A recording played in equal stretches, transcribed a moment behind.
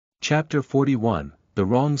Chapter 41, The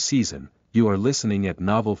Wrong Season. You are listening at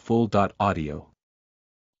novelfull.audio.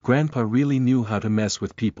 Grandpa really knew how to mess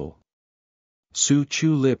with people. Su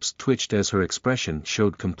Chu's lips twitched as her expression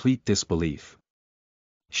showed complete disbelief.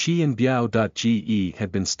 She and Biao.ge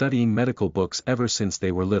had been studying medical books ever since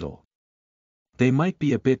they were little. They might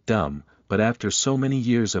be a bit dumb, but after so many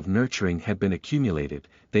years of nurturing had been accumulated,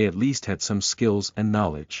 they at least had some skills and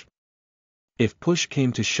knowledge. If push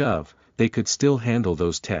came to shove, they could still handle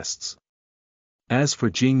those tests. As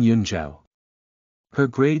for Jing Yunzhao, her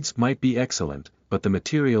grades might be excellent, but the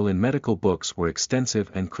material in medical books were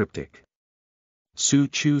extensive and cryptic. Su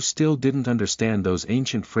Chu still didn't understand those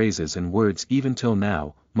ancient phrases and words even till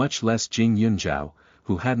now, much less Jing Yunzhao,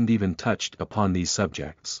 who hadn't even touched upon these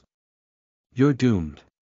subjects. You're doomed.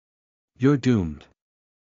 You're doomed.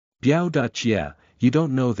 Biao.jie, you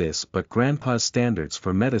don't know this, but Grandpa's standards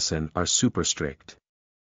for medicine are super strict.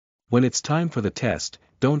 When it's time for the test,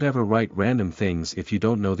 don't ever write random things if you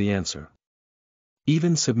don't know the answer.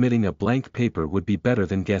 Even submitting a blank paper would be better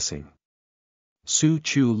than guessing. Su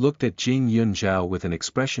Chu looked at Jing Yunzhao with an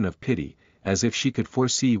expression of pity, as if she could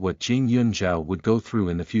foresee what Jing Yunzhao would go through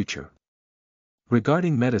in the future.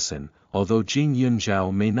 Regarding medicine, although Jing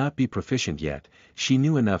Yunzhao may not be proficient yet, she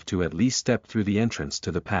knew enough to at least step through the entrance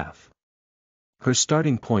to the path. Her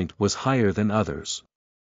starting point was higher than others.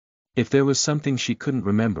 If there was something she couldn't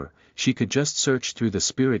remember, she could just search through the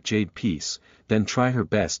spirit jade piece, then try her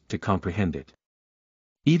best to comprehend it.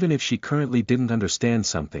 Even if she currently didn't understand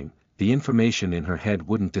something, the information in her head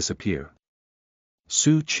wouldn't disappear.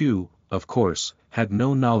 Su Chu, of course, had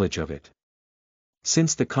no knowledge of it.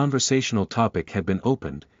 Since the conversational topic had been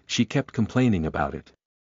opened, she kept complaining about it.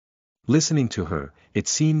 Listening to her, it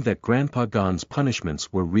seemed that Grandpa Gon's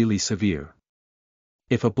punishments were really severe.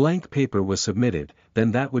 If a blank paper was submitted,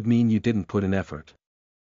 then that would mean you didn't put in effort.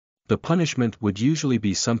 The punishment would usually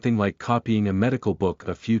be something like copying a medical book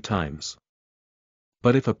a few times.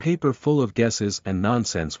 But if a paper full of guesses and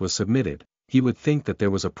nonsense was submitted, he would think that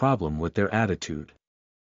there was a problem with their attitude.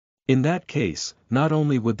 In that case, not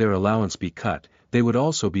only would their allowance be cut, they would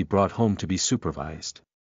also be brought home to be supervised.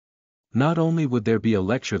 Not only would there be a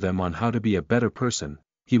lecture them on how to be a better person,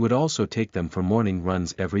 he would also take them for morning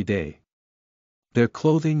runs every day. Their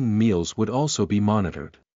clothing and meals would also be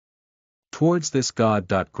monitored. Towards this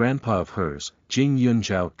god-grandpa of hers, Jing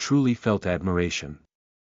Yunzhao truly felt admiration.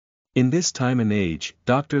 In this time and age,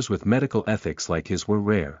 doctors with medical ethics like his were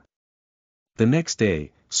rare. The next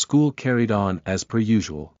day, school carried on as per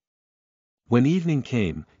usual. When evening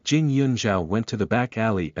came, Jing Yunzhao went to the back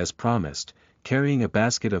alley as promised, carrying a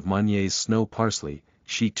basket of Meunier's snow parsley,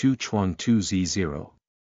 Shi Tu Chuang 2Z0.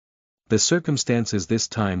 The circumstances this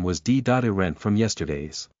time was different from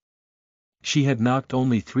yesterday's. She had knocked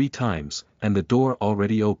only 3 times, and the door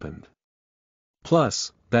already opened.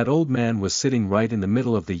 Plus, that old man was sitting right in the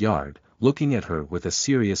middle of the yard, looking at her with a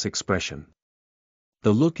serious expression.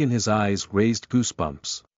 The look in his eyes raised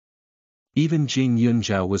goosebumps. Even Jing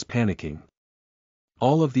Yunzhao was panicking.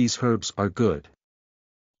 All of these herbs are good.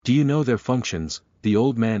 Do you know their functions? The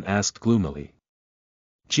old man asked gloomily.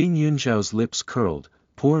 Jing Yunzhao's lips curled.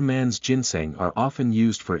 Poor man's ginseng are often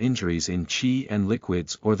used for injuries in qi and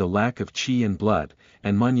liquids or the lack of qi and blood,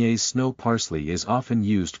 and Meunier's snow parsley is often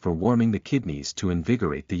used for warming the kidneys to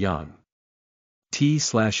invigorate the yang.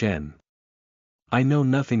 T/N. I know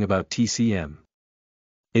nothing about TCM.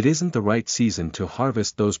 It isn't the right season to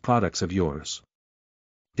harvest those products of yours.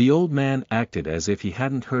 The old man acted as if he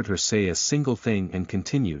hadn't heard her say a single thing and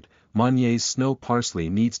continued, Meunier's snow parsley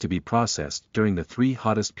needs to be processed during the 3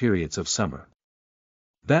 hottest periods of summer.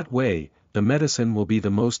 That way, the medicine will be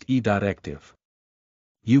the most active.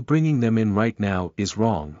 You bringing them in right now is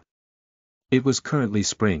wrong. It was currently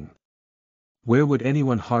spring. Where would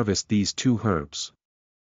anyone harvest these 2 herbs?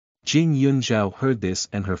 Jing Yunzhao heard this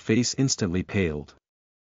and her face instantly paled.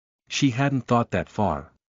 She hadn't thought that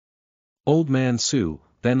far. Old man Su,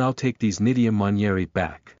 then I'll take these Nidia Meunier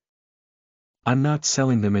back. I'm not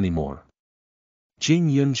selling them anymore.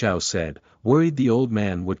 Jing Yunzhao said, worried the old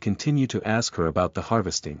man would continue to ask her about the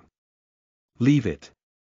harvesting. Leave it.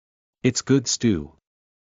 It's good stew.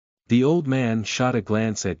 The old man shot a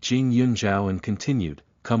glance at Jing Yunzhao and continued,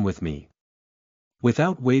 come with me.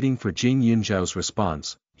 Without waiting for Jing Yunzhao's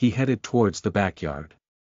response, he headed towards the backyard.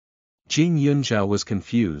 Jing Yunzhao was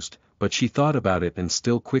confused, but she thought about it and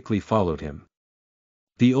still quickly followed him.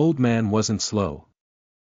 The old man wasn't slow.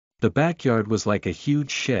 The backyard was like a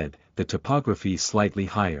huge shed, the topography slightly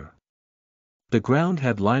higher. The ground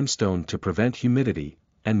had limestone to prevent humidity,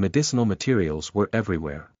 and medicinal materials were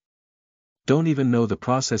everywhere. Don't even know the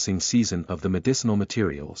processing season of the medicinal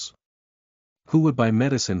materials. Who would buy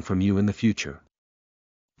medicine from you in the future?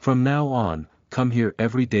 From now on, come here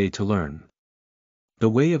every day to learn. The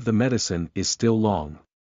way of the medicine is still long.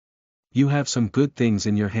 You have some good things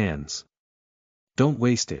in your hands. Don't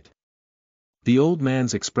waste it. The old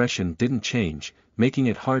man's expression didn't change, making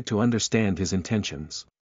it hard to understand his intentions.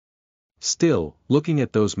 Still, looking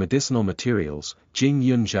at those medicinal materials, Jing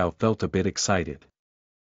Yunzhao felt a bit excited.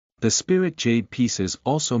 The spirit jade pieces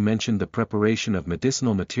also mentioned the preparation of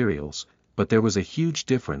medicinal materials, but there was a huge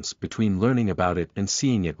difference between learning about it and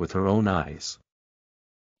seeing it with her own eyes.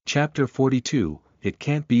 Chapter 42, It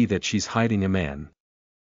Can't Be That She's Hiding a Man.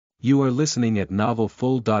 You are listening at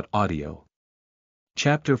novelfull.audio.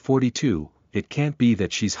 Chapter 42, It Can't Be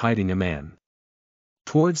That She's Hiding a Man.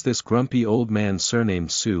 Towards this grumpy old man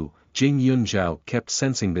surnamed Su, Jing Yunzhao kept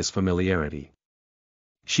sensing this familiarity.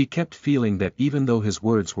 She kept feeling that even though his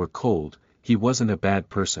words were cold, he wasn't a bad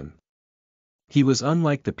person. He was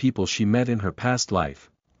unlike the people she met in her past life,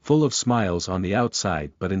 full of smiles on the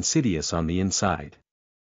outside but insidious on the inside.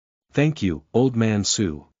 Thank you, old man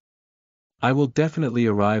Su. I will definitely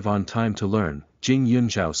arrive on time to learn, Jing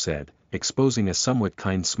Yunzhao said, exposing a somewhat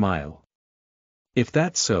kind smile. If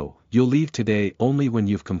that's so, you'll leave today only when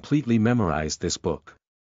you've completely memorized this book.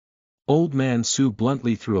 Old man Su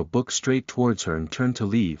bluntly threw a book straight towards her and turned to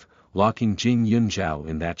leave, locking Jing Yunzhao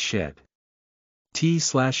in that shed.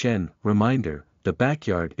 T/N, reminder, the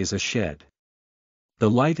backyard is a shed. The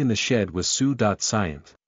light in the shed was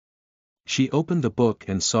Su.Scient. She opened the book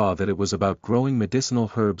and saw that it was about growing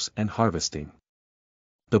medicinal herbs and harvesting.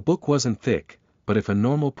 The book wasn't thick, but if a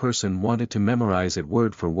normal person wanted to memorize it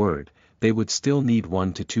word for word, they would still need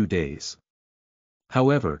 1 to 2 days.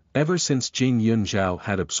 However, ever since Jing Yunzhao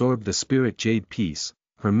had absorbed the spirit jade piece,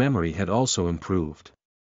 her memory had also improved.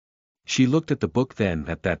 She looked at the book, then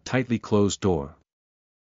at that tightly closed door.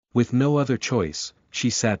 With no other choice, she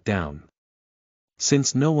sat down.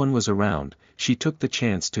 Since no one was around, she took the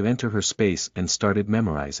chance to enter her space and started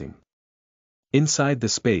memorizing. Inside the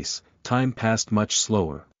space, time passed much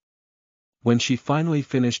slower. When she finally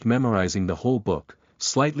finished memorizing the whole book,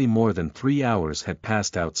 slightly more than 3 hours had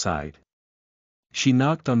passed outside. She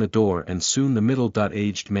knocked on the door and soon the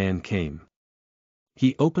middle-aged man came.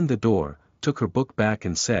 He opened the door, took her book back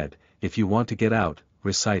and said, "If you want to get out,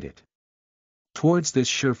 recite it." Towards this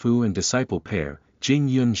Shifu and disciple pair, Jing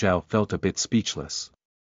Yunzhao felt a bit speechless.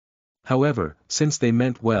 However, since they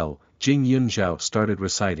meant well, Jing Yunzhao started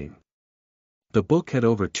reciting. The book had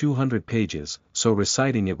over 200 pages, so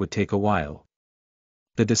reciting it would take a while.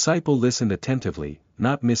 The disciple listened attentively,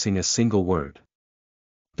 not missing a single word.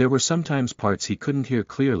 There were sometimes parts he couldn't hear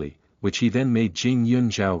clearly, which he then made Jing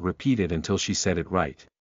Yunzhao repeat it until she said it right.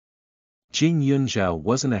 Jing Yunzhao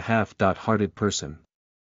wasn't a half-hearted person.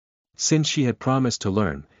 Since she had promised to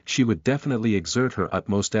learn, she would definitely exert her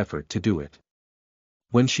utmost effort to do it.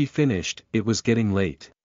 When she finished, it was getting late.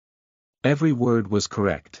 Every word was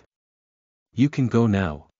correct. You can go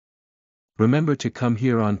now. Remember to come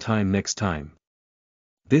here on time next time.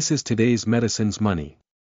 This is today's medicine's money.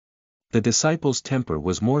 The disciple's temper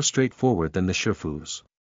was more straightforward than the Shifu's.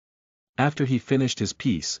 After he finished his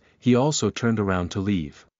piece, he also turned around to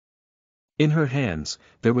leave. In her hands,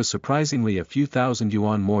 there was surprisingly a few thousand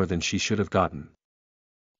yuan more than she should have gotten.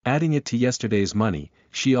 Adding it to yesterday's money,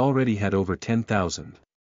 she already had over 10,000.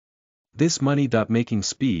 This money-making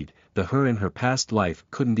speed, her in her past life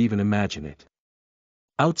couldn't even imagine it.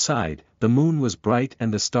 Outside, the moon was bright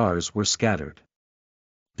and the stars were scattered.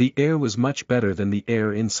 The air was much better than the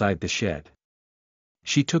air inside the shed.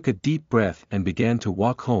 She took a deep breath and began to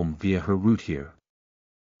walk home via her route here.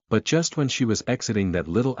 But just when she was exiting that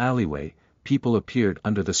little alleyway, people appeared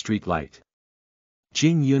under the street light.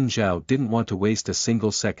 Jing Yunzhao didn't want to waste a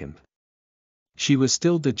single second. She was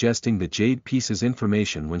still digesting the jade piece's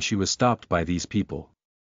information when she was stopped by these people.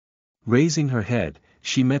 Raising her head,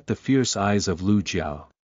 she met the fierce eyes of Lu Jia.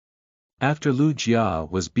 After Lu Jia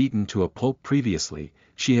was beaten to a pulp previously,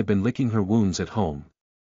 she had been licking her wounds at home.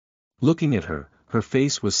 Looking at her, her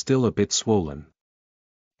face was still a bit swollen.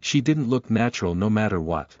 She didn't look natural no matter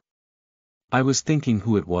what. I was thinking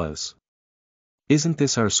who it was. Isn't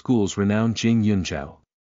this our school's renowned Jing Yunzhao?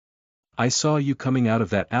 I saw you coming out of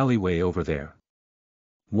that alleyway over there.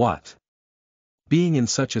 What? Being in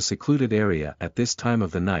such a secluded area at this time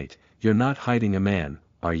of the night, you're not hiding a man,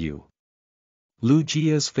 are you? Lu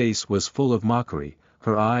Jia's face was full of mockery,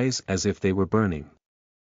 her eyes as if they were burning.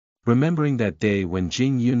 Remembering that day when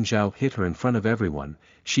Jing Yunzhao hit her in front of everyone,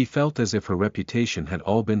 she felt as if her reputation had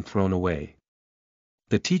all been thrown away.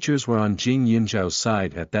 The teachers were on Jing Yunzhao's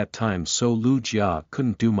side at that time, so Lu Jia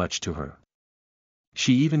couldn't do much to her.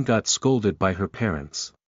 She even got scolded by her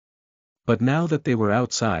parents. But now that they were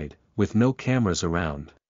outside, with no cameras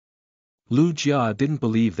around, Lu Jia didn't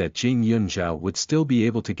believe that Jing Yunzhao would still be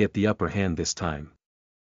able to get the upper hand this time.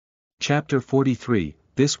 Chapter 43,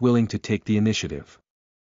 This Willing to Take the Initiative.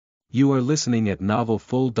 You are listening at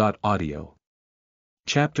novelfull.audio.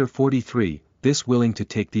 Chapter 43, This Willing to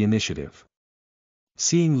Take the Initiative.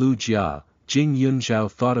 Seeing Lu Jia, Jing Yunzhao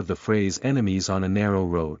thought of the phrase enemies on a narrow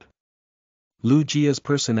road. Lu Jia's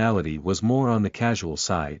personality was more on the casual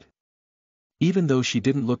side. Even though she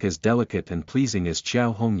didn't look as delicate and pleasing as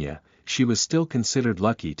Xiao Hongye, she was still considered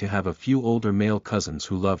lucky to have a few older male cousins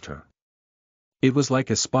who loved her. It was like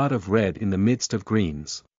a spot of red in the midst of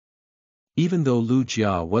greens. Even though Lu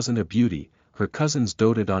Jia wasn't a beauty, her cousins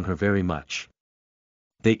doted on her very much.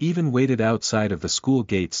 They even waited outside of the school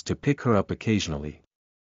gates to pick her up occasionally.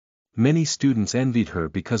 Many students envied her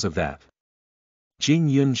because of that. Jing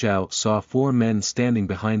Yunzhao saw 4 men standing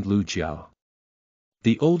behind Lu Jia.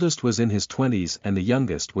 The oldest was in his 20s and the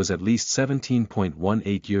youngest was at least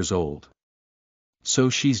 17.18 years old. So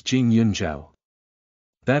she's Jing Yunzhao.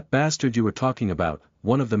 That bastard you were talking about,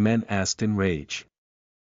 one of the men asked in rage.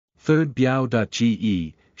 Third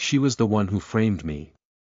Biao.ge, she was the one who framed me.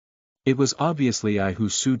 It was obviously I who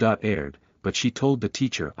Su.aired, but she told the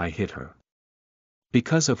teacher I hit her.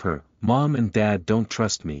 Because of her, mom and dad don't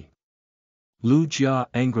trust me. Lu Jia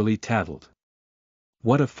angrily tattled.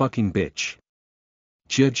 What a fucking bitch.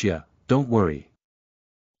 Jia, don't worry.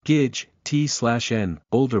 Gij, T/N,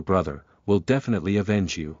 older brother, will definitely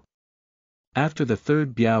avenge you. After the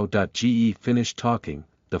third Biao.ge finished talking,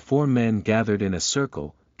 the 4 men gathered in a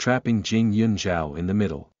circle, trapping Jing Yunzhao in the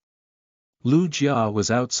middle. Lu Jia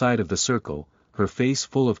was outside of the circle, her face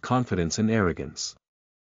full of confidence and arrogance.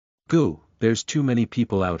 Go, there's too many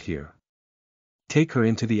people out here. Take her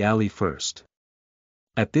into the alley first.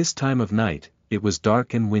 At this time of night, it was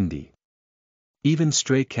dark and windy. Even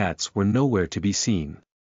stray cats were nowhere to be seen.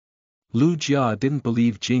 Lu Jia didn't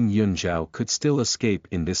believe Jing Yunzhao could still escape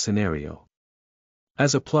in this scenario.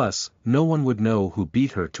 As a plus, no one would know who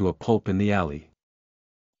beat her to a pulp in the alley.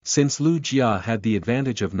 Since Lu Jia had the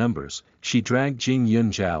advantage of numbers, she dragged Jing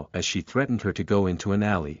Yunzhao as she threatened her to go into an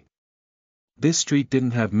alley. This street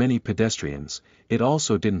didn't have many pedestrians, it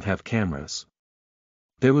also didn't have cameras.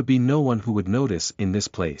 There would be no one who would notice in this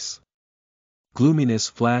place. Gloominess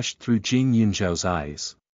flashed through Jing Yunzhao's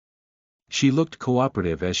eyes. She looked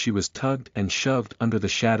cooperative as she was tugged and shoved under the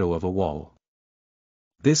shadow of a wall.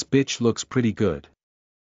 This bitch looks pretty good.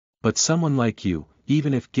 But someone like you,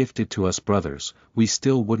 even if gifted to us brothers, we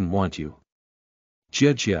still wouldn't want you.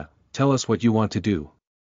 Jia, tell us what you want to do.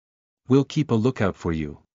 We'll keep a lookout for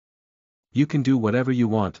you. You can do whatever you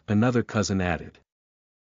want, another cousin added.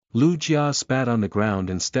 Lu Jia spat on the ground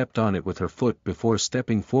and stepped on it with her foot before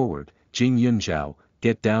stepping forward. Jing Yunzhao,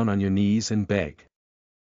 get down on your knees and beg.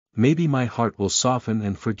 Maybe my heart will soften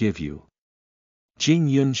and forgive you. Jing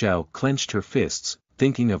Yunzhao clenched her fists,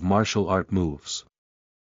 thinking of martial art moves.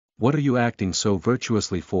 What are you acting so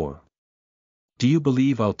virtuously for? Do you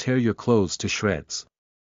believe I'll tear your clothes to shreds?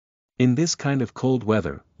 In this kind of cold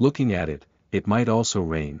weather, looking at it, it might also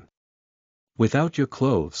rain. Without your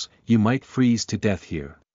clothes, you might freeze to death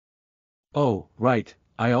here. Oh, right,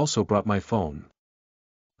 I also brought my phone.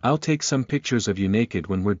 I'll take some pictures of you naked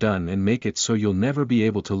when we're done and make it so you'll never be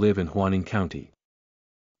able to live in Huaning County.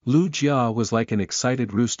 Lu Jia was like an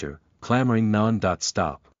excited rooster, clamoring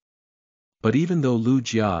non-stop. But even though Lu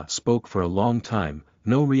Jia spoke for a long time,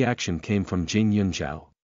 no reaction came from Jing Yunzhao.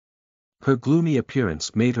 Her gloomy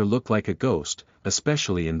appearance made her look like a ghost,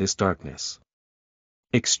 especially in this darkness.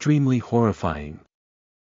 Extremely horrifying.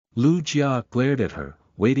 Lu Jia glared at her,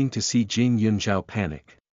 waiting to see Jing Yunzhao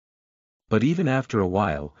panic. But even after a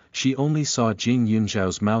while, she only saw Jing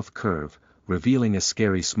Yunzhao's mouth curve, revealing a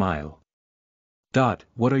scary smile.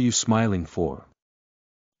 What are you smiling for?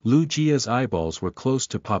 Lu Jia's eyeballs were close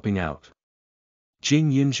to popping out.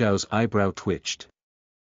 Jing Yunzhao's eyebrow twitched.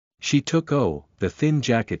 She took the thin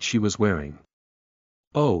jacket she was wearing.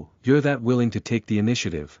 Oh, you're that willing to take the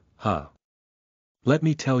initiative, huh? Let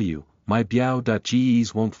me tell you, my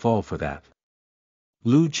Biao.ges won't fall for that.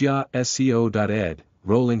 Lu Jia SCO.ed,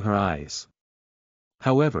 rolling her eyes.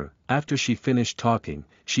 However, after she finished talking,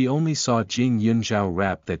 she only saw Jing Yunzhao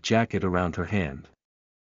wrap that jacket around her hand.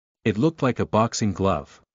 It looked like a boxing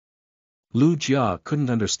glove. Lu Jia couldn't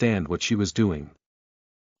understand what she was doing.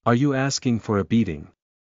 Are you asking for a beating?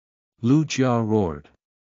 Lu Jia roared.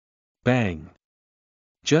 Bang!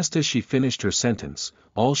 Just as she finished her sentence,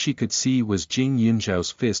 all she could see was Jing Yunzhao's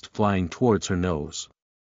fist flying towards her nose.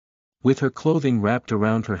 With her clothing wrapped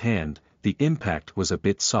around her hand, the impact was a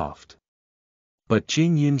bit soft. But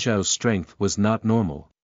Jing Yunzhao's strength was not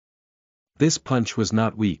normal. This punch was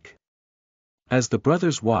not weak. As the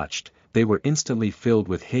brothers watched, they were instantly filled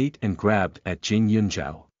with hate and grabbed at Jing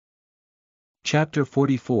Yunzhao. Chapter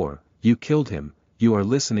 44, You Killed Him. You are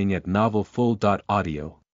listening at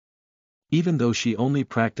novelfull.audio. Even though she only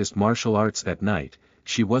practiced martial arts at night,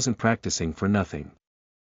 she wasn't practicing for nothing.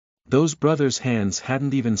 Those brothers' hands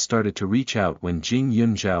hadn't even started to reach out when Jing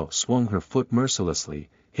Yunzhao swung her foot mercilessly,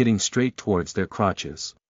 hitting straight towards their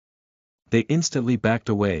crotches. They instantly backed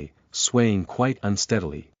away, swaying quite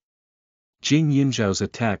unsteadily. Jing Yunzhao's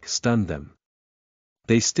attack stunned them.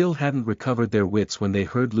 They still hadn't recovered their wits when they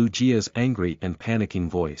heard Lu Jia's angry and panicking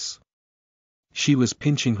voice. She was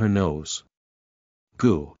pinching her nose.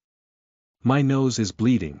 Goo. My nose is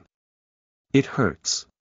bleeding. It hurts.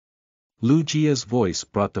 Lu Jia's voice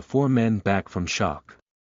brought the four men back from shock.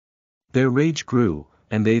 Their rage grew,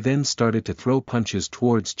 and they then started to throw punches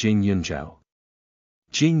towards Jing Yunzhao.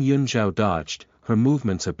 Jing Yunzhao dodged, her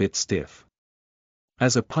movements a bit stiff.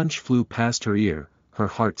 As a punch flew past her ear, her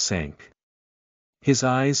heart sank. His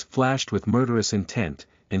eyes flashed with murderous intent,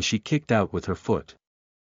 and she kicked out with her foot.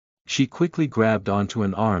 She quickly grabbed onto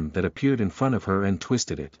an arm that appeared in front of her and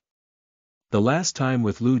twisted it. The last time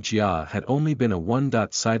with Lu Jia had only been a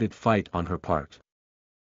one-sided fight on her part.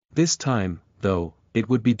 This time, though, it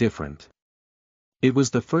would be different. It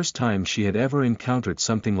was the first time she had ever encountered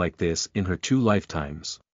something like this in her 2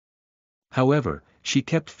 lifetimes. However, she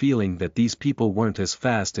kept feeling that these people weren't as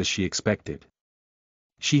fast as she expected.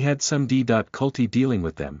 She had some difficulty dealing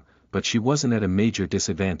with them, but she wasn't at a major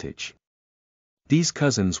disadvantage. These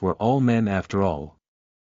cousins were all men after all.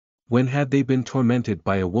 When had they been tormented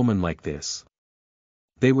by a woman like this?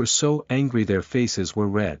 They were so angry their faces were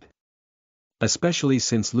red. Especially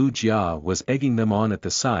since Lu Jia was egging them on at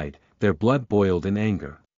the side, their blood boiled in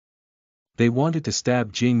anger. They wanted to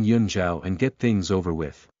stab Jing Yunzhao and get things over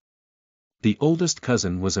with. The oldest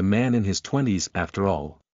cousin was a man in his 20s after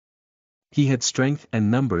all. He had strength and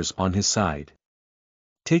numbers on his side.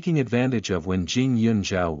 Taking advantage of when Jing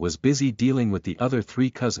Yunzhao was busy dealing with the other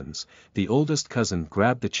 3 cousins, the oldest cousin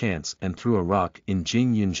grabbed the chance and threw a rock in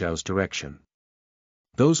Jing Yunzhao's direction.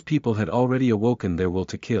 Those people had already awoken their will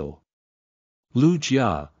to kill. Lu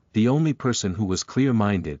Jia, the only person who was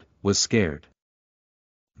clear-minded, was scared.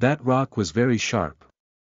 That rock was very sharp.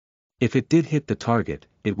 If it did hit the target,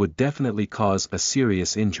 it would definitely cause a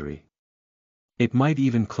serious injury. It might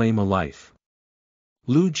even claim a life.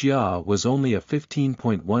 Lu Jia was only a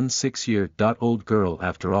 15.16-year-old girl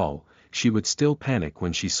after all, she would still panic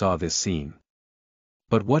when she saw this scene.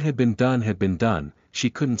 But what had been done, she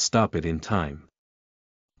couldn't stop it in time.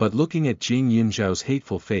 But looking at Jing Yunzhao's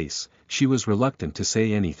hateful face, she was reluctant to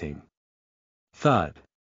say anything. Thud.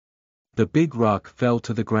 The big rock fell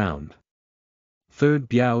to the ground. Third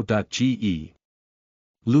Biao.ge.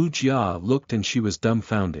 Lu Jia looked and she was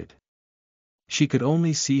dumbfounded. She could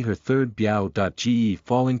only see her third Biao.ge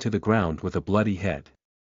falling to the ground with a bloody head.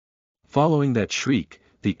 Following that shriek,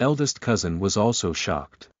 the eldest cousin was also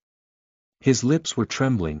shocked. His lips were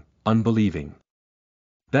trembling, unbelieving.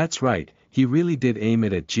 That's right, he really did aim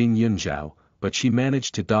it at Jing Yunzhao, but she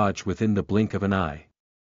managed to dodge within the blink of an eye.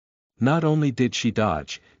 Not only did she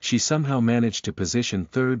dodge, she somehow managed to position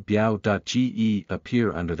third Biao.ge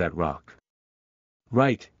appear under that rock.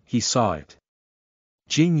 Right, he saw it.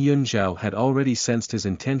 Jing Yunzhao had already sensed his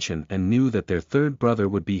intention and knew that their third brother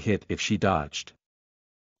would be hit if she dodged.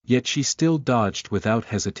 Yet she still dodged without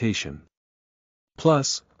hesitation.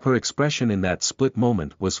 Plus, her expression in that split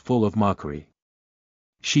moment was full of mockery.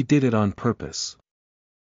 She did it on purpose.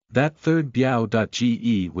 That third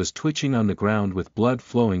Biao.ge was twitching on the ground with blood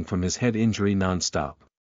flowing from his head injury non-stop.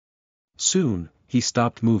 Soon, he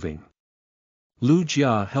stopped moving. Lu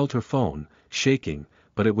Jia held her phone, shaking,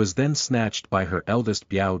 but it was then snatched by her eldest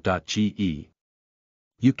Biao.ge.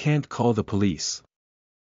 You can't call the police.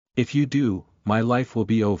 If you do, my life will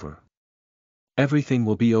be over. Everything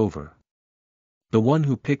will be over. The one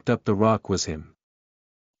who picked up the rock was him.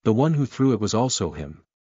 The one who threw it was also him.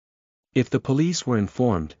 If the police were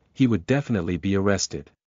informed, he would definitely be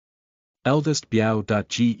arrested. Eldest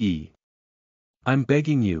Biao.ge. I'm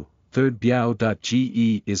begging you, third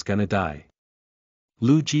Biao.ge is gonna die.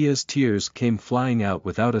 Lu Jia's tears came flying out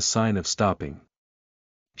without a sign of stopping.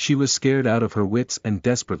 She was scared out of her wits and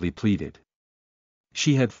desperately pleaded.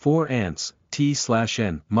 She had 4 aunts,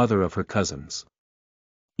 T/N, mother of her cousins.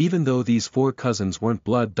 Even though these 4 cousins weren't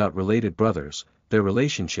blood-related brothers, their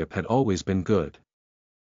relationship had always been good.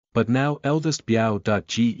 But now eldest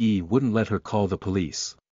Biao.ge wouldn't let her call the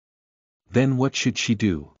police. Then what should she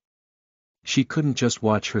do? She couldn't just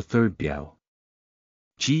watch her third Biao.ge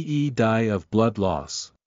die of blood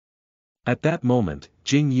loss. At that moment,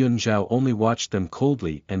 Jing Yunzhao only watched them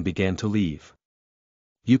coldly and began to leave.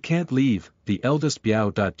 You can't leave, the eldest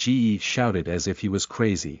Biao.Ge shouted as if he was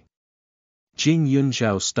crazy. Jing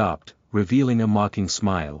Yunzhao stopped, revealing a mocking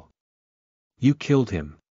smile. You killed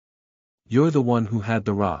him. You're the one who had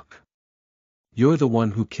the rock. You're the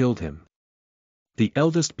one who killed him. The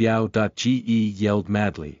eldest Biao.Ge yelled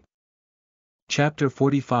madly. Chapter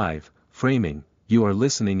 45, Framing, you are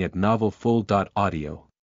listening at novelfull.audio.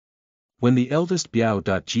 When the eldest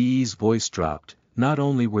Biao.Ge's voice dropped, not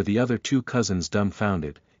only were the other two cousins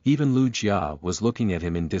dumbfounded, even Lu Jia was looking at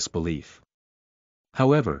him in disbelief.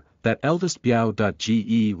 However, that eldest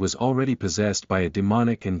Biao.Ge was already possessed by a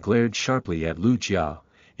demonic and glared sharply at Lu Jia.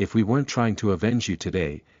 If we weren't trying to avenge you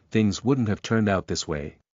today, things wouldn't have turned out this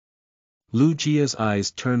way. Lu Jia's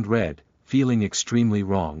eyes turned red, feeling extremely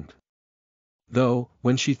wronged. Though,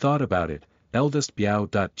 when she thought about it, eldest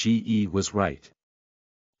Biao.Ge was right.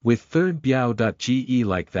 With third Biao.Ge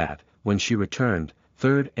like that, when she returned,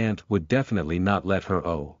 third aunt would definitely not let her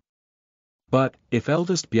go. But, if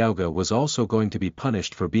eldest Biaoga was also going to be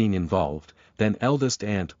punished for being involved, then eldest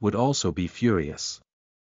aunt would also be furious.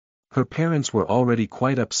 Her parents were already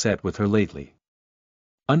quite upset with her lately.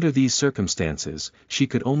 Under these circumstances, she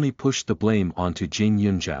could only push the blame onto Jing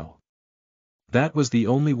Yunzhao. That was the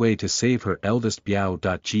only way to save her eldest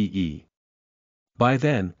Biao.Ge. By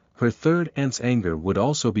then, her third aunt's anger would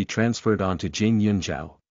also be transferred onto Jing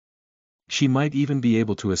Yunzhao. She might even be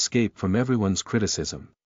able to escape from everyone's criticism.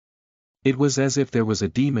 It was as if there was a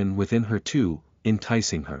demon within her too,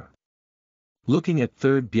 enticing her. Looking at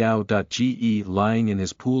third Biao.Ge lying in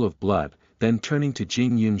his pool of blood, then turning to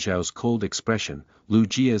Jing Yunzhao's cold expression, Lu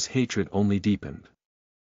Jia's hatred only deepened.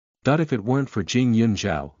 If it weren't for Jing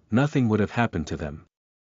Yunzhao, nothing would have happened to them.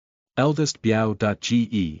 Eldest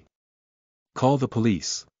Biao.Ge. Call the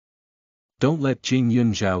police. Don't let Jing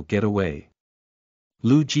Yunzhao get away.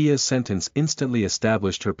 Lu Jia's sentence instantly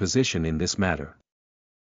established her position in this matter.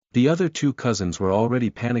 The other two cousins were already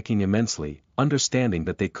panicking immensely, understanding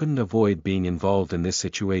that they couldn't avoid being involved in this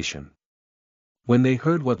situation. When they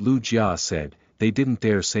heard what Lu Jia said, they didn't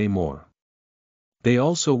dare say more. They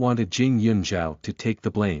also wanted Jing Yunzhao to take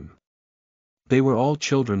the blame. They were all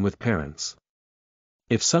children with parents.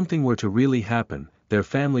 If something were to really happen, their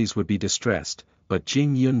families would be distressed, but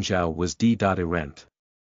Jing Yunzhao was d.errant.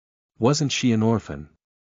 Wasn't she an orphan?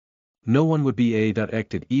 No one would be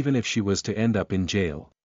a.acted even if she was to end up in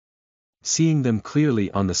jail. Seeing them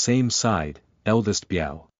clearly on the same side, eldest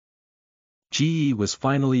Biao Ge was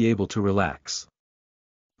finally able to relax.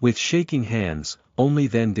 With shaking hands, only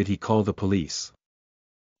then did he call the police.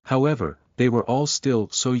 However, they were all still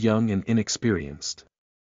so young and inexperienced.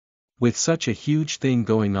 With such a huge thing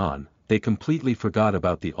going on, they completely forgot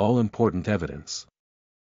about the all-important evidence.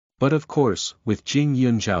 But of course, with Jing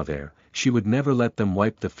Yunzhao there, she would never let them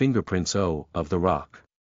wipe the fingerprints of the rock.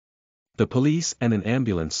 The police and an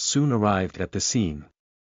ambulance soon arrived at the scene.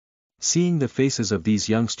 Seeing the faces of these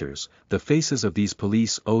youngsters, the faces of these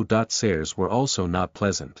police officers were also not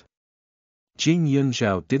pleasant. Jing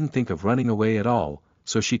Yunzhao didn't think of running away at all,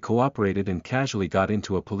 so she cooperated and casually got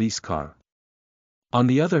into a police car. On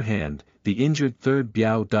the other hand, the injured third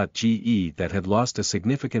Biao.Ge that had lost a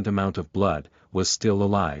significant amount of blood, was still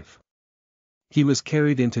alive. He was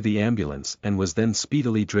carried into the ambulance and was then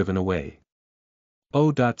speedily driven away.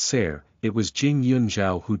 Sir, it was Jing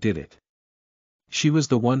Yunzhao who did it. She was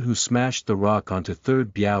the one who smashed the rock onto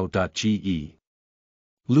third Biao.Ge.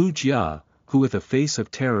 Lu Jia, who with a face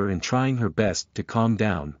of terror and trying her best to calm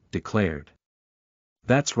down, declared.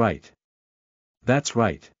 That's right. That's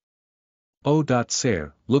right.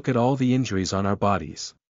 Sir, look at all the injuries on our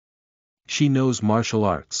bodies. She knows martial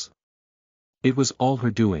arts. It was all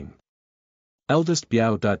her doing. Eldest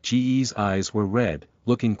Biao.Ge's eyes were red,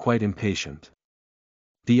 looking quite impatient.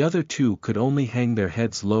 The other two could only hang their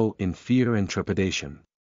heads low in fear and trepidation.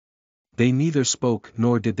 They neither spoke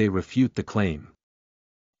nor did they refute the claim.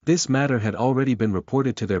 This matter had already been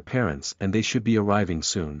reported to their parents and they should be arriving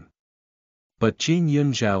soon. But Jing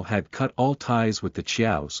Yunzhao had cut all ties with the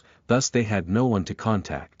Qiaos, thus they had no one to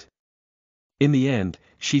contact. In the end,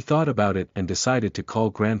 she thought about it and decided to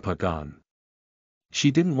call Grandpa Gan.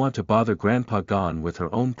 She didn't want to bother Grandpa Gan with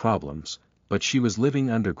her own problems, but she was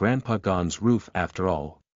living under Grandpa Gan's roof after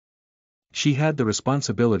all. She had the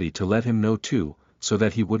responsibility to let him know too, so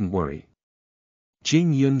that he wouldn't worry.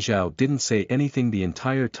 Jing Yunzhao didn't say anything the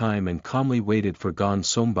entire time and calmly waited for Gan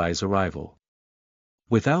Songbai's arrival.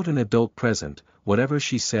 Without an adult present, whatever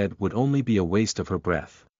she said would only be a waste of her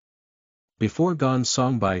breath. Before Gan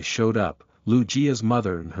Songbai showed up, Lu Jia's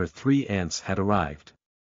mother and her 3 aunts had arrived.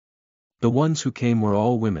 The ones who came were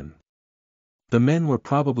all women. The men were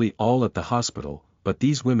probably all at the hospital, but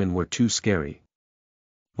these women were too scary.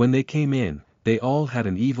 When they came in, they all had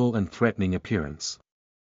an evil and threatening appearance.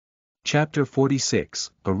 Chapter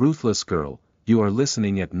 46, A Ruthless Girl. You are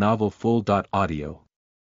listening at novelfull.audio.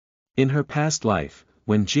 In her past life,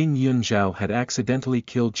 when Jing Yunzhao had accidentally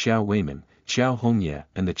killed Xiao Weiman, Xiao Hongye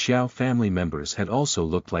and the Xiao family members had also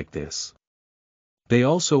looked like this. They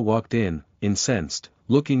also walked in, incensed,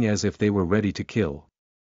 looking as if they were ready to kill.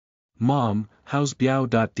 Mom, how's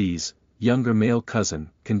Biao.D's, younger male cousin,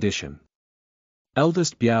 condition?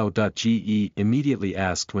 Eldest Biao.Ge immediately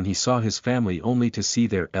asked when he saw his family only to see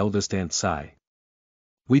their eldest aunt Sai.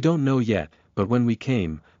 We don't know yet, but when we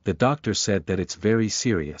came, the doctor said that it's very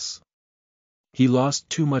serious. He lost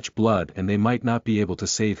too much blood and they might not be able to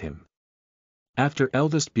save him. After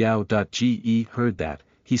eldest Biao.Ge heard that,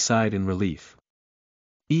 he sighed in relief.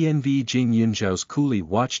 Env Jing Yunzhao's coolie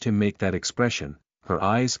watched him make that expression, her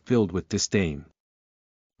eyes filled with disdain.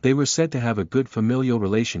 They were said to have a good familial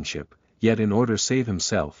relationship, yet in order to save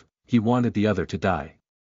himself, he wanted the other to die.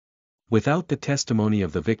 Without the testimony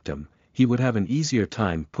of the victim, he would have an easier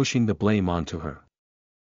time pushing the blame onto her.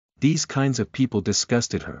 These kinds of people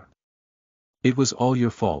disgusted her. It was all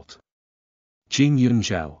your fault. Jing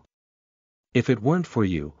Yunzhao. If it weren't for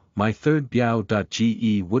you, my third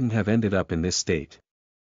Biao.Ge wouldn't have ended up in this state.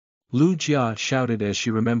 Lu Jia shouted as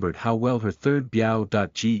she remembered how well her third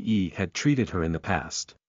Biao.Ge had treated her in the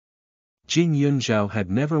past. Jing Yunzhao had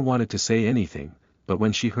never wanted to say anything, but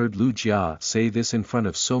when she heard Lu Jia say this in front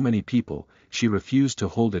of so many people, she refused to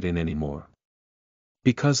hold it in anymore.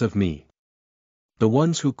 Because of me. The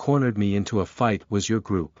ones who cornered me into a fight was your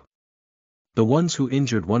group. The ones who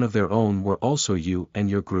injured one of their own were also you and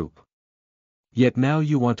your group. Yet now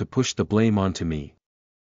you want to push the blame onto me.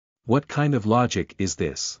 What kind of logic is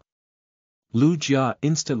this? Lu Jia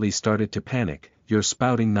instantly started to panic. You're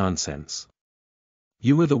spouting nonsense.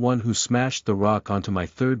 You were the one who smashed the rock onto my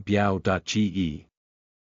third Biao.Ge.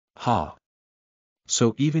 Ha!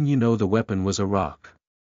 So even you know the weapon was a rock.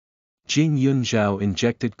 Jing Yunzhao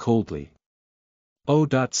injected coldly. Oh,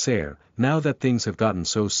 sir, now that things have gotten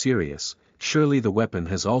so serious, surely the weapon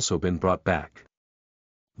has also been brought back.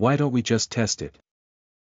 Why don't we just test it?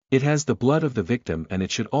 It has the blood of the victim and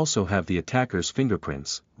it should also have the attacker's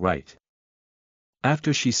fingerprints, right?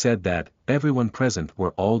 After she said that, everyone present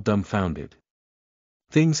were all dumbfounded.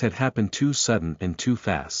 Things had happened too sudden and too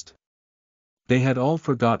fast. They had all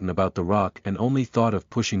forgotten about the rock and only thought of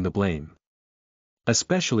pushing the blame.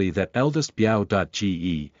 Especially that eldest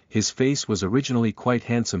Biao.Ge, his face was originally quite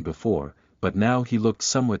handsome before, but now he looked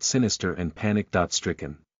somewhat sinister and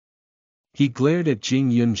panic-stricken. He glared at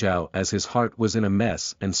Jing Yunzhao as his heart was in a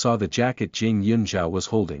mess and saw the jacket Jing Yunzhao was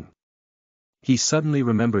holding. He suddenly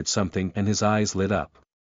remembered something and his eyes lit up.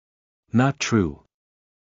 Not true.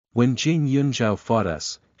 When Jing Yunzhao fought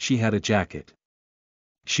us, she had a jacket.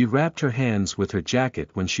 She wrapped her hands with her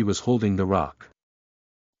jacket when she was holding the rock.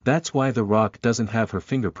 That's why the rock doesn't have her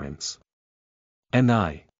fingerprints. And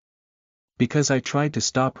I. Because I tried to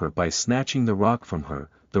stop her by snatching the rock from her,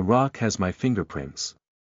 the rock has my fingerprints.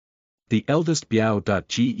 The eldest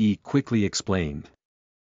Biao.Ge quickly explained.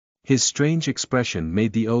 His strange expression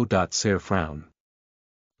made the O.Ser frown.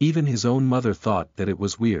 Even his own mother thought that it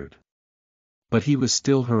was weird. But he was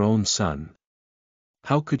still her own son.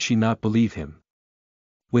 How could she not believe him?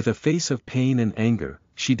 With a face of pain and anger,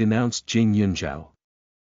 she denounced Jing Yunzhao.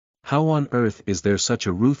 How on earth is there such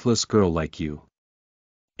a ruthless girl like you?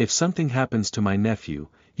 If something happens to my nephew,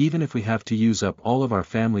 even if we have to use up all of our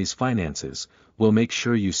family's finances, we'll make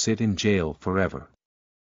sure you sit in jail forever.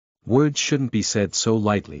 Words shouldn't be said so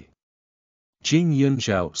lightly. Jing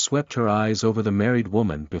Yunzhao swept her eyes over the married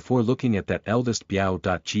woman before looking at that eldest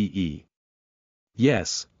Biao.Ge.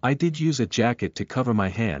 Yes, I did use a jacket to cover my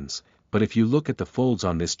hands, but if you look at the folds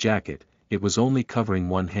on this jacket, it was only covering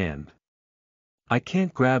one hand. I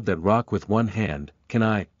can't grab that rock with one hand, can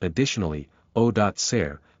I? Additionally,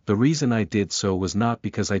 Sir, the reason I did so was not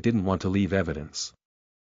because I didn't want to leave evidence.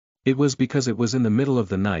 It was because it was in the middle of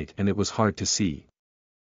the night and it was hard to see.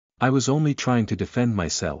 I was only trying to defend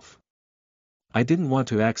myself. I didn't want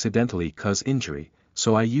to accidentally cause injury,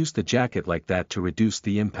 so I used the jacket like that to reduce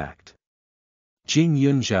the impact. Jing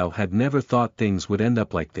Yunzhao had never thought things would end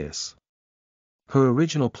up like this. Her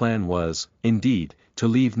original plan was, indeed, to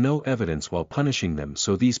leave no evidence while punishing them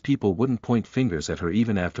so these people wouldn't point fingers at her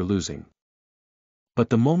even after losing. But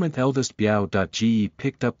the moment eldest Biao.Ge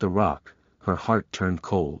picked up the rock, her heart turned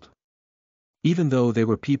cold. Even though they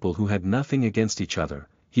were people who had nothing against each other,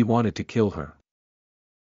 he wanted to kill her.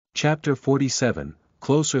 Chapter 47,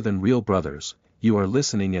 Closer Than Real Brothers. You are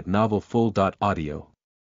listening at novelfull.audio.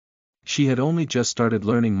 She had only just started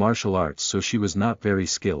learning martial arts, so she was not very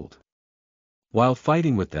skilled. While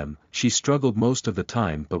fighting with them, she struggled most of the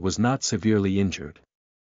time but was not severely injured.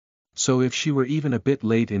 So if she were even a bit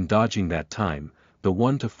late in dodging that time, the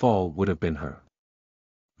one to fall would have been her.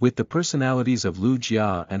 With the personalities of Lu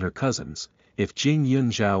Jia and her cousins, if Jing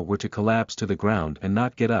Yunzhao were to collapse to the ground and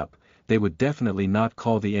not get up, they would definitely not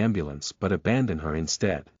call the ambulance but abandon her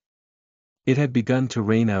instead. It had begun to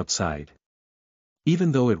rain outside.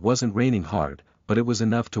 Even though it wasn't raining hard, but it was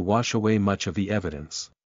enough to wash away much of the evidence.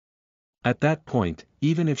 At that point,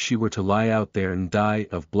 even if she were to lie out there and die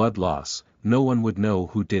of blood loss, no one would know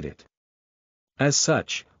who did it. As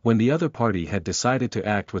such, when the other party had decided to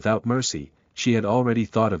act without mercy, she had already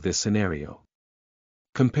thought of this scenario.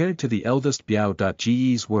 Compared to the eldest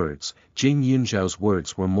Biao.Ge's words, Jing Yunzhao's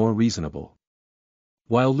words were more reasonable.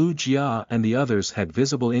 While Lu Jia and the others had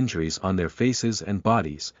visible injuries on their faces and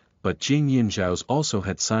bodies, but Jing Yunzhao's also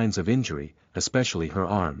had signs of injury, especially her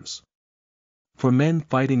arms. For men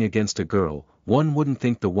fighting against a girl, one wouldn't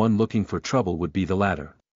think the one looking for trouble would be the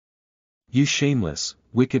latter. You shameless,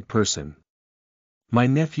 wicked person. My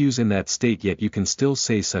nephew's in that state yet you can still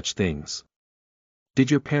say such things. Did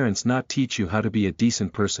your parents not teach you how to be a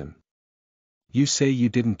decent person? You say you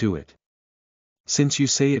didn't do it. Since you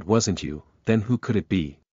say it wasn't you, then who could it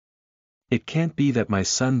be? It can't be that my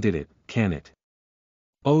son did it, can it?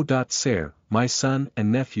 Oh, sir, my son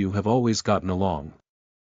and nephew have always gotten along.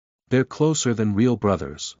 They're closer than real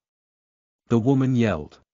brothers. The woman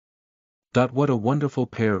yelled. What a wonderful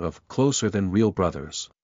pair of closer than real brothers.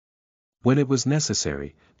 When it was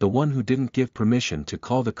necessary, the one who didn't give permission to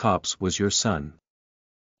call the cops was your son.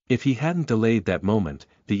 If he hadn't delayed that moment,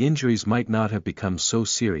 the injuries might not have become so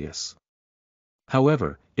serious.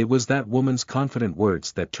 However, it was that woman's confident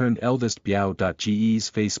words that turned eldest Biao.Ge's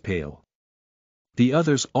face pale. The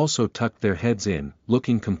others also tucked their heads in,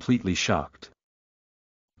 looking completely shocked.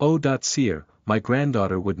 Oh, sir, my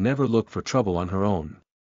granddaughter would never look for trouble on her own.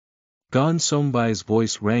 Gan Songbai's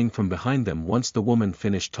voice rang from behind them once the woman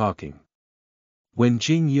finished talking. When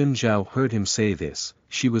Jing Yunzhao heard him say this,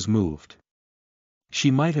 she was moved. She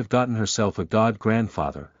might have gotten herself a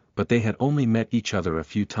god-grandfather, but they had only met each other a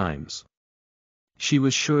few times. She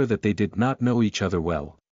was sure that they did not know each other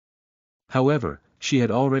well. However, she had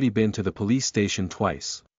already been to the police station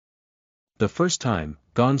twice. The first time,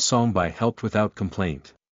 Gan Songbai helped without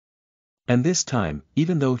complaint. And this time,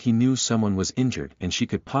 even though he knew someone was injured and she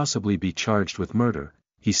could possibly be charged with murder,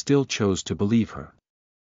 he still chose to believe her.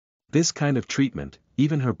 This kind of treatment,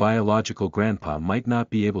 even her biological grandpa might not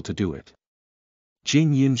be able to do it.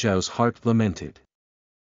 Jing Yunzhao's heart lamented.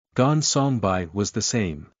 Gan Songbai was the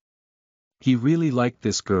same. He really liked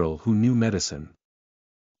this girl who knew medicine.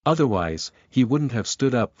 Otherwise, he wouldn't have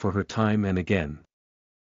stood up for her time and again.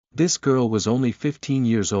 This girl was only 15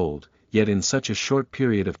 years old, yet in such a short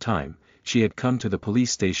period of time, she had come to the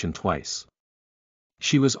police station twice.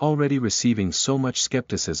 She was already receiving so much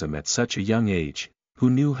skepticism at such a young age, who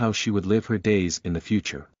knew how she would live her days in the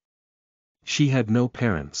future. She had no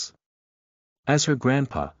parents. As her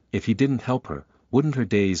grandpa, if he didn't help her, wouldn't her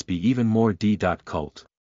days be even more cult?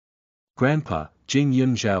 Grandpa, Jing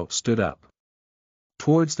Yunzhao stood up.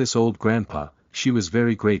 Towards this old grandpa, she was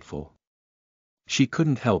very grateful. She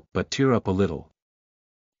couldn't help but tear up a little.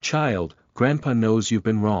 Child, Grandpa knows you've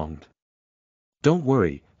been wronged. Don't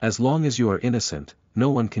worry, as long as you are innocent, no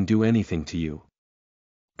one can do anything to you.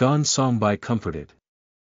 Gan Songbai comforted.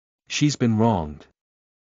 She's been wronged.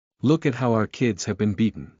 Look at how our kids have been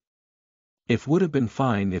beaten. It would have been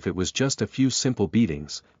fine if it was just a few simple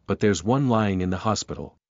beatings, but there's one lying in the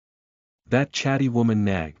hospital. That chatty woman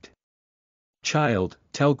nagged. Child,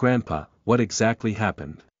 tell Grandpa, what exactly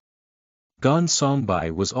happened. Gan Songbai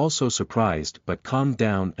was also surprised but calmed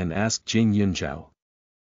down and asked Jing Yunzhao.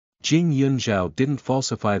 Jing Yunzhao didn't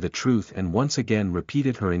falsify the truth and once again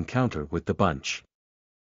repeated her encounter with the bunch.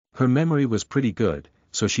 Her memory was pretty good,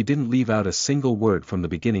 so she didn't leave out a single word from the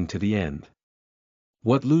beginning to the end.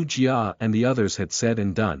 What Lu Jia and the others had said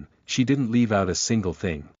and done, she didn't leave out a single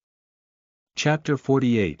thing. Chapter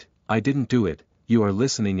 48, I Didn't Do It, you are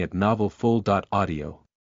listening at novelfull.audio.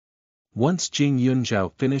 Once Jing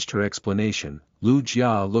Yunzhao finished her explanation, Lu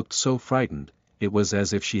Jia looked so frightened, it was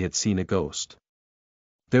as if she had seen a ghost.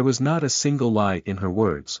 There was not a single lie in her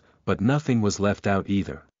words, but nothing was left out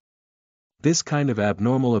either. This kind of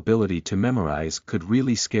abnormal ability to memorize could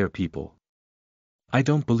really scare people. I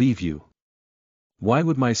don't believe you. Why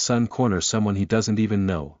would my son corner someone he doesn't even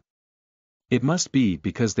know? It must be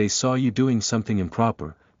because they saw you doing something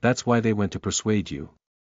improper, that's why they went to persuade you.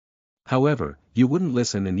 However, you wouldn't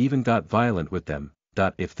listen and even got violent with them.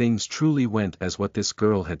 If things truly went as what this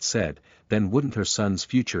girl had said, then wouldn't her son's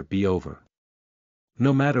future be over?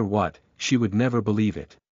 No matter what, she would never believe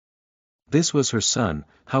it. This was her son,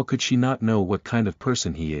 how could she not know what kind of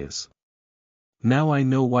person he is? Now I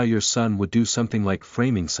know why your son would do something like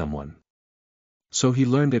framing someone. So he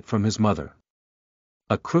learned it from his mother.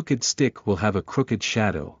 A crooked stick will have a crooked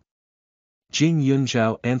shadow. Jing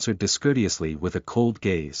Yunzhao answered discourteously with a cold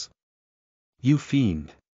gaze. You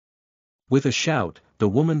fiend! With a shout, the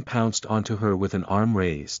woman pounced onto her with an arm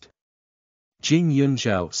raised. Jing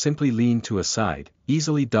Yunzhao simply leaned to a side,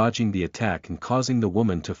 easily dodging the attack and causing the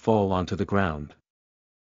woman to fall onto the ground.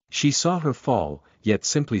 She saw her fall, yet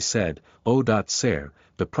simply said, "Oh, sir,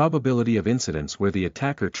 the probability of incidents where the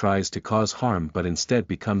attacker tries to cause harm but instead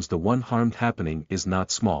becomes the one harmed happening is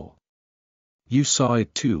not small. You saw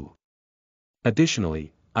it too.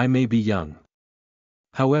 Additionally, I may be young.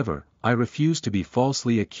 However, I refuse to be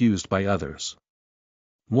falsely accused by others.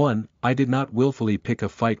 1. I did not willfully pick a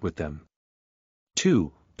fight with them.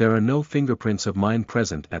 2. There are no fingerprints of mine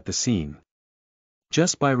present at the scene.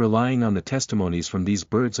 Just by relying on the testimonies from these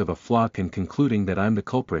birds of a flock and concluding that I'm the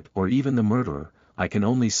culprit or even the murderer, I can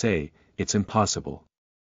only say, it's impossible."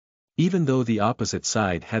 Even though the opposite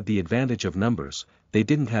side had the advantage of numbers, they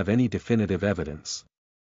didn't have any definitive evidence.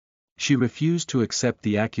 She refused to accept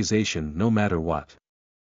the accusation no matter what.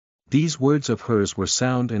 These words of hers were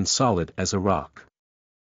sound and solid as a rock.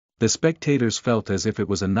 The spectators felt as if it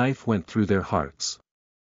was a knife went through their hearts.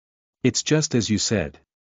 It's just as you said.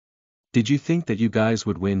 Did you think that you guys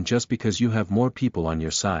would win just because you have more people on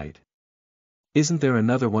your side? Isn't there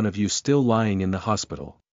another one of you still lying in the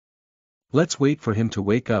hospital? Let's wait for him to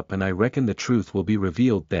wake up and I reckon the truth will be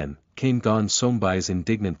revealed then, came Gon Songbai's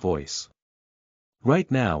indignant voice.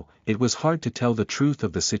 Right now, it was hard to tell the truth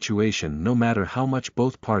of the situation no matter how much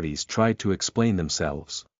both parties tried to explain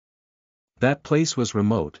themselves. That place was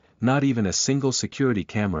remote, not even a single security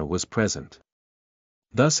camera was present.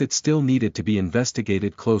 Thus it still needed to be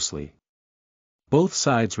investigated closely. Both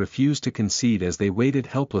sides refused to concede as they waited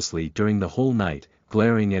helplessly during the whole night,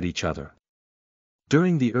 glaring at each other.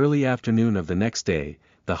 During the early afternoon of the next day,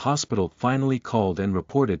 the hospital finally called and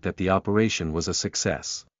reported that the operation was a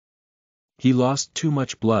success. He lost too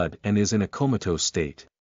much blood and is in a comatose state.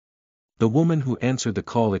 The woman who answered the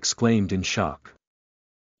call exclaimed in shock.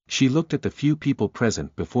 She looked at the few people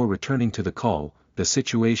present before returning to the call. The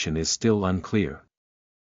situation is still unclear.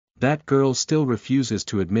 That girl still refuses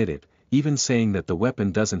to admit it, even saying that the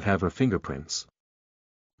weapon doesn't have her fingerprints.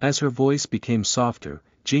 As her voice became softer,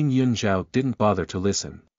 Jing Yunzhao didn't bother to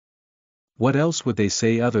listen. What else would they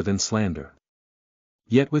say other than slander?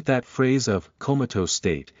 Yet with that phrase of comatose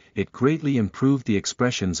state, it greatly improved the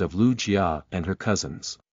expressions of Lu Jia and her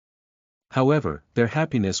cousins. However, their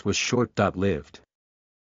happiness was short-lived.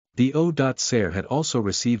 The O.Ser had also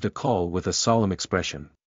received a call with a solemn expression.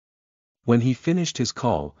 When he finished his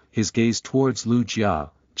call, his gaze towards Lu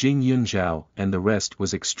Jia, Jing Yunzhao and the rest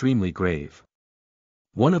was extremely grave.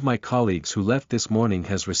 One of my colleagues who left this morning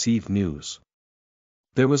has received news.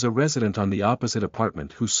 There was a resident on the opposite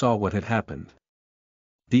apartment who saw what had happened.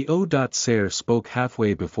 The O.Ser spoke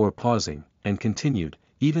halfway before pausing, and continued,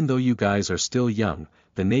 even though you guys are still young,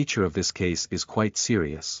 the nature of this case is quite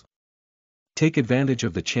serious. Take advantage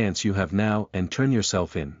of the chance you have now and turn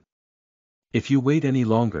yourself in. If you wait any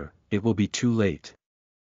longer, it will be too late.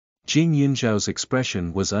 Jing Yunzhao's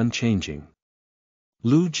expression was unchanging.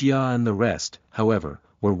 Lu Jia and the rest, however,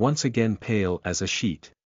 were once again pale as a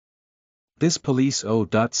sheet. This police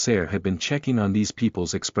O.Ser had been checking on these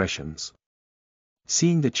people's expressions.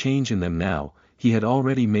 Seeing the change in them now, he had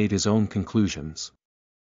already made his own conclusions.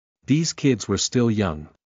 These kids were still young.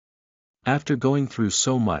 After going through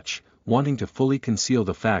so much, wanting to fully conceal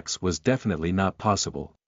the facts was definitely not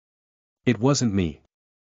possible. It wasn't me.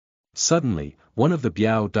 Suddenly, one of the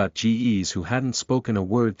Biao.Ges who hadn't spoken a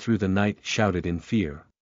word through the night shouted in fear.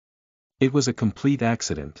 It was a complete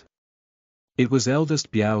accident. It was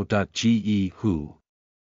eldest Biao.Ge who.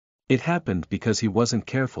 It happened because he wasn't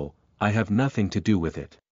careful, I have nothing to do with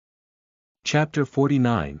it. Chapter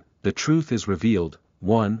 49, The Truth is Revealed,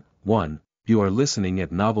 1. You are listening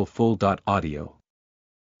at novelfull.audio.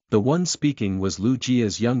 The one speaking was Lu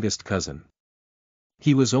Jia's youngest cousin.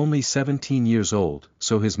 He was only 17 years old,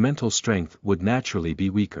 so his mental strength would naturally be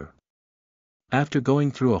weaker. After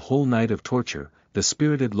going through a whole night of torture, the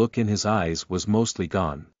spirited look in his eyes was mostly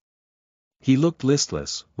gone. He looked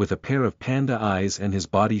listless, with a pair of panda eyes and his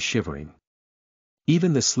body shivering.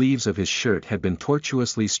 Even the sleeves of his shirt had been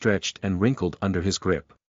tortuously stretched and wrinkled under his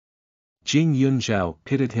grip. Jing Yunzhao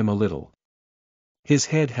pitied him a little. His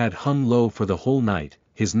head had hung low for the whole night,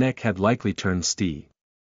 his neck had likely turned stee.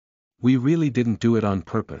 We really didn't do it on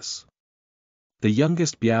purpose. The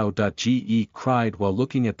youngest Biao.Ge cried while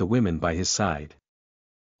looking at the women by his side.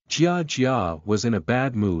 Jia Jia was in a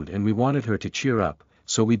bad mood and we wanted her to cheer up,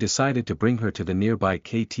 so we decided to bring her to the nearby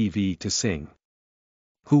KTV to sing.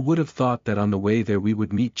 Who would have thought that on the way there we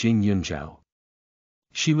would meet Jing Yunzhao?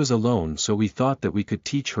 She was alone, so we thought that we could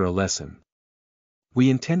teach her a lesson. We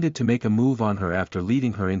intended to make a move on her after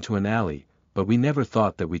leading her into an alley, but we never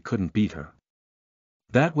thought that we couldn't beat her.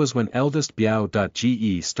 That was when eldest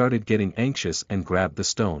Biao.Ge started getting anxious and grabbed the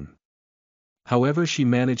stone. However, she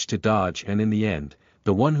managed to dodge, and in the end,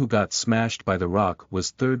 the one who got smashed by the rock was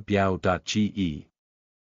third Biao.Ge.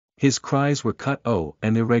 His cries were cut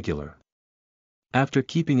and irregular. After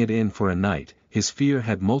keeping it in for a night, his fear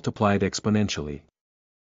had multiplied exponentially.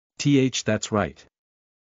 That's right.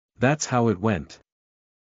 That's how it went.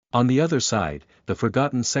 On the other side, the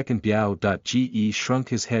forgotten second Biao.Ge shrunk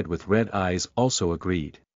his head with red eyes, also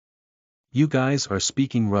agreed. You guys are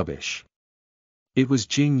speaking rubbish. It was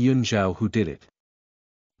Jing Yunzhao who did it.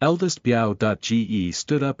 Eldest Biao.Ge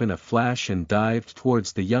stood up in a flash and dived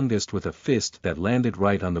towards the youngest with a fist that landed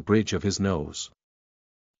right on the bridge of his nose.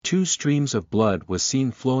 2 streams of blood was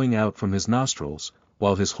seen flowing out from his nostrils,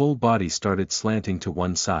 while his whole body started slanting to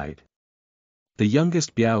one side. The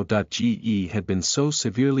youngest Biao.Ge had been so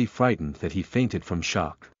severely frightened that he fainted from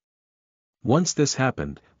shock. Once this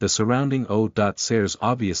happened, the surrounding O.Sers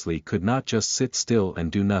obviously could not just sit still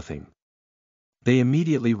and do nothing. They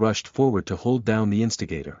immediately rushed forward to hold down the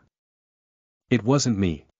instigator. It wasn't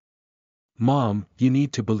me. Mom, you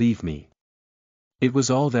need to believe me. It was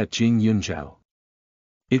all that Jing Yunzhao.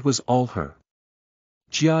 It was all her.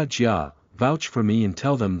 Jia Jia, vouch for me and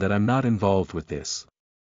tell them that I'm not involved with this.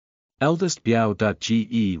 Eldest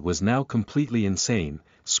Biao.Ge was now completely insane,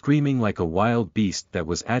 screaming like a wild beast that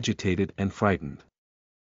was agitated and frightened.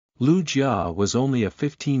 Lu Jia was only a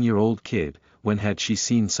 15-year-old kid. When had she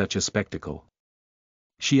seen such a spectacle?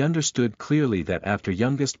 She understood clearly that after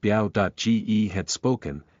youngest Biao.Ge had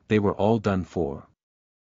spoken, they were all done for.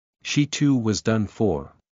 She too was done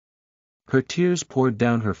for. Her tears poured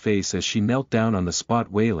down her face as she knelt down on the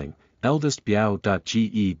spot wailing, eldest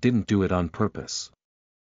Biao.Ge didn't do it on purpose.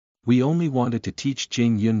 We only wanted to teach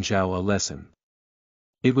Jing Yunzhao a lesson.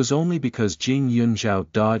 It was only because Jing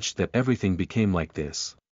Yunzhao dodged that everything became like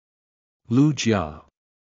this. Lu Jia.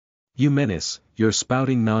 You menace, you're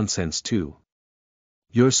spouting nonsense too.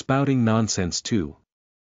 You're spouting nonsense too.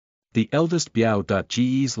 The eldest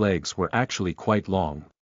Biao.Ge's legs were actually quite long.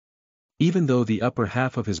 Even though the upper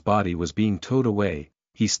half of his body was being towed away,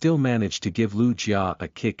 he still managed to give Lu Jia a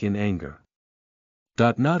kick in anger.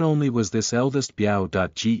 Not only was this eldest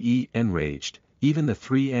Biao.Ge enraged, even the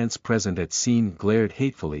 3 ants present at scene glared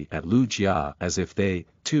hatefully at Lu Jia as if they,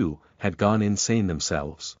 too, had gone insane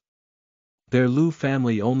themselves. Their Lu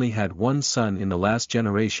family only had one son in the last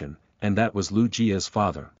generation, and that was Lu Jia's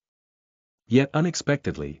father. Yet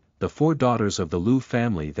unexpectedly, the 4 daughters of the Lu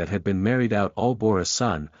family that had been married out all bore a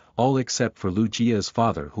son, all except for Lu Jia's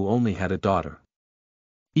father who only had a daughter.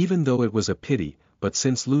 Even though it was a pity, but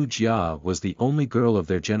since Lu Jia was the only girl of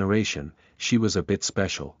their generation, she was a bit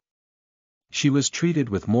special. She was treated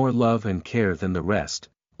with more love and care than the rest,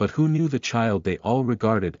 but who knew the child they all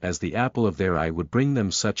regarded as the apple of their eye would bring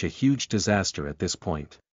them such a huge disaster at this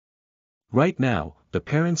point. Right now, the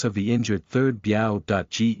parents of the injured third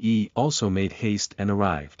Biao.Ge also made haste and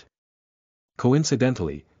arrived.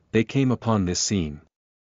 Coincidentally, they came upon this scene.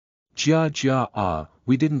 Jia Jia,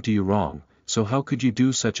 we didn't do you wrong, so how could you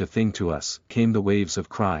do such a thing to us, came the waves of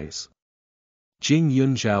cries. Jing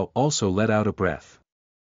Yunzhao also let out a breath.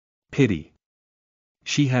 Pity.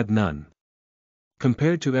 She had none.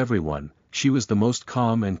 Compared to everyone, she was the most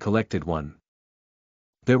calm and collected one.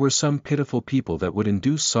 There were some pitiful people that would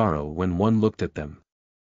induce sorrow when one looked at them.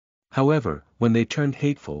 However, when they turned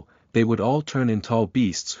hateful, they would all turn in tall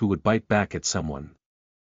beasts who would bite back at someone.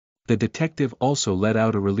 The detective also let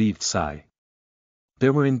out a relieved sigh.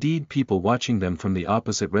 There were indeed people watching them from the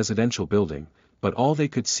opposite residential building, but all they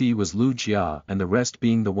could see was Lu Jia and the rest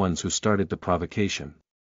being the ones who started the provocation.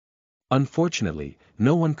 Unfortunately,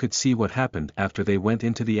 no one could see what happened after they went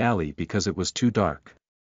into the alley because it was too dark.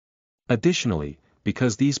 Additionally,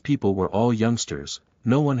 because these people were all youngsters,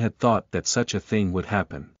 no one had thought that such a thing would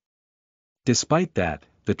happen. Despite that,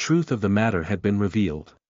 the truth of the matter had been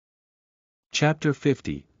revealed. Chapter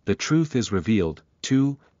 50, The Truth is Revealed,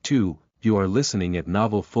 2, you are listening at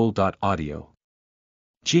novelfull.audio.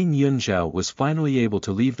 Jing Yunzhao was finally able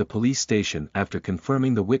to leave the police station after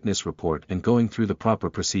confirming the witness report and going through the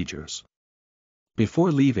proper procedures.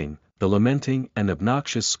 Before leaving, the lamenting and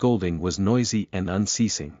obnoxious scolding was noisy and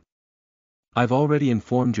unceasing. I've already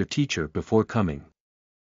informed your teacher before coming.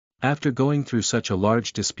 After going through such a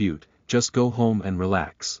large dispute, just go home and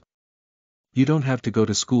relax. You don't have to go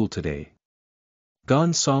to school today.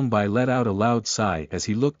 Gan Songbai let out a loud sigh as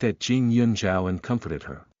he looked at Jing Yunzhao and comforted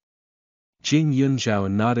her. Jing Yunzhao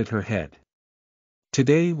nodded her head.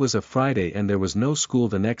 Today was a Friday and there was no school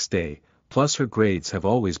the next day, plus her grades have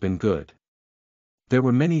always been good. There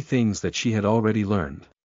were many things that she had already learned.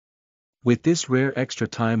 With this rare extra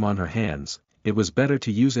time on her hands, it was better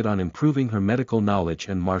to use it on improving her medical knowledge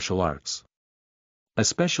and martial arts.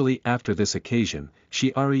 Especially after this occasion,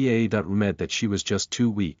 she read that she was just too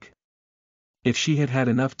weak. If she had had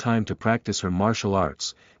enough time to practice her martial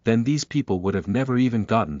arts, then these people would have never even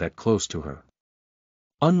gotten that close to her.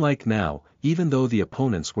 Unlike now, even though the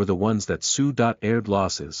opponents were the ones that Su.aired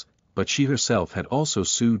losses, but she herself had also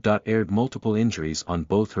Su.aired multiple injuries on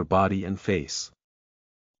both her body and face.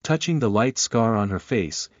 Touching the light scar on her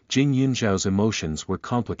face, Jing Yunzhao's emotions were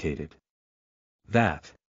complicated.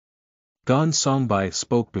 That. Gan Songbai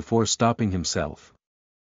spoke before stopping himself.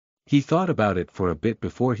 He thought about it for a bit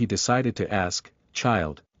before he decided to ask,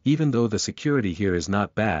 "Child, even though the security here is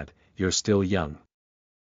not bad, you're still young.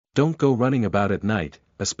 Don't go running about at night,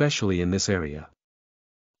 especially in this area.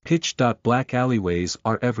 Pitch-black alleyways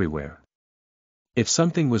are everywhere. If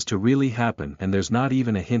something was to really happen and there's not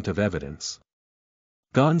even a hint of evidence."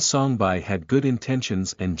 Gan Songbai had good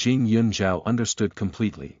intentions and Jing Yunzhao understood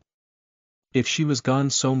completely. If she was Gan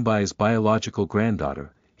Songbai's biological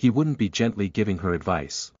granddaughter, he wouldn't be gently giving her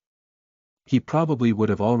advice. He probably would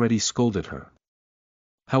have already scolded her.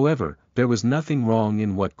 However, there was nothing wrong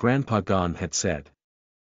in what Grandpa Gan had said.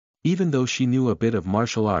 Even though she knew a bit of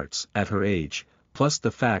martial arts at her age, plus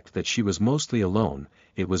the fact that she was mostly alone,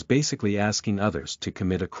 it was basically asking others to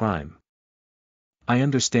commit a crime. "I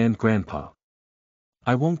understand, Grandpa.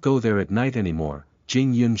 I won't go there at night anymore,"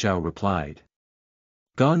 Jing Yunzhao replied.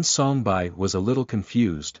 Gan Songbai was a little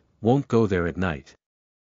confused. "Won't go there at night.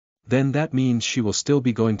 Then that means she will still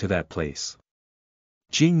be going to that place."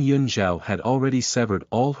 Jing Yunzhao had already severed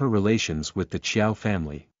all her relations with the Qiao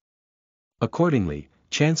family. Accordingly,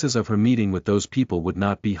 chances of her meeting with those people would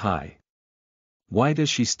not be high. Why does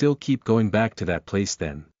she still keep going back to that place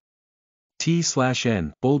then?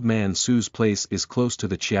 T/N, Old Man Su's place is close to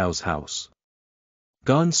the Qiao's house.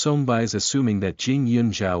 Gan Songbai's assuming that Jing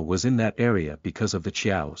Yunzhao was in that area because of the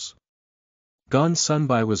Qiaos. Gan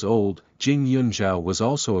Sunbai was old, Jing Yunzhao was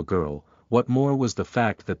also a girl, what more was the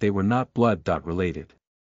fact that they were not blood-related.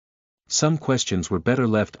 Some questions were better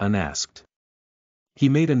left unasked. He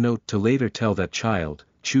made a note to later tell that child,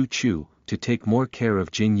 Chu Chu, to take more care of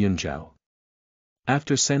Jing Yunzhao.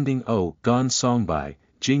 After sending Gan Songbai,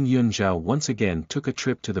 Jing Yunzhao once again took a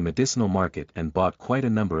trip to the medicinal market and bought quite a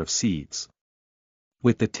number of seeds.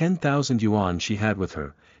 With the 10,000 yuan she had with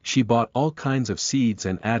her, she bought all kinds of seeds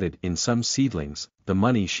and added in some seedlings. The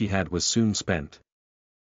money she had was soon spent.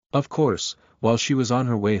 Of course, while she was on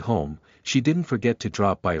her way home, she didn't forget to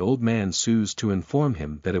drop by Old Man Su's to inform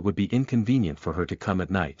him that it would be inconvenient for her to come at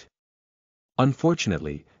night.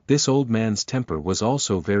 Unfortunately, this old man's temper was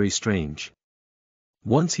also very strange.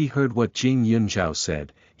 Once he heard what Jing Yunzhao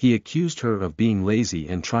said, he accused her of being lazy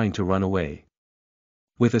and trying to run away.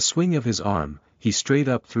 With a swing of his arm, he straight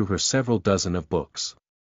up threw her several dozen of books.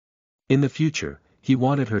 In the future, he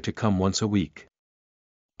wanted her to come once a week.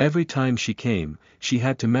 Every time she came, she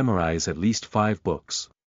had to memorize at least 5 books.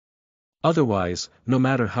 Otherwise, no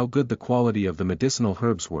matter how good the quality of the medicinal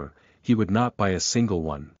herbs were, he would not buy a single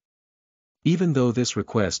one. Even though this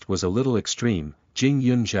request was a little extreme, Jing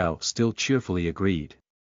Yunzhao still cheerfully agreed.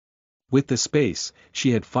 With the space, she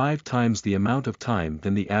had 5 times the amount of time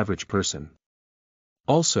than the average person.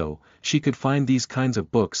 Also, she could find these kinds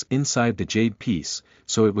of books inside the jade piece,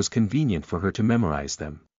 so it was convenient for her to memorize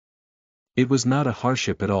them. It was not a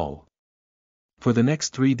hardship at all. For the next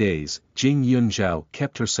 3 days, Jing Yunzhao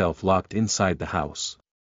kept herself locked inside the house.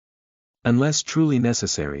 Unless truly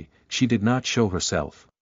necessary, she did not show herself.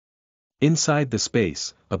 Inside the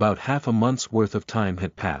space, about half a month's worth of time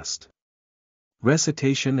had passed.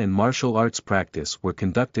 Recitation and martial arts practice were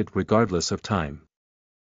conducted regardless of time.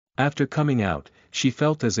 After coming out, she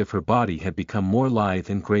felt as if her body had become more lithe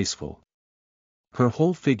and graceful. Her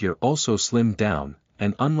whole figure also slimmed down,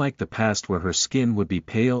 and unlike the past where her skin would be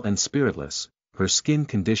pale and spiritless, her skin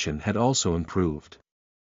condition had also improved.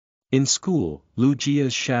 In school, Lu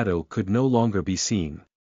Jia's shadow could no longer be seen.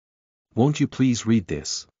 "Won't you please read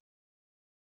this?"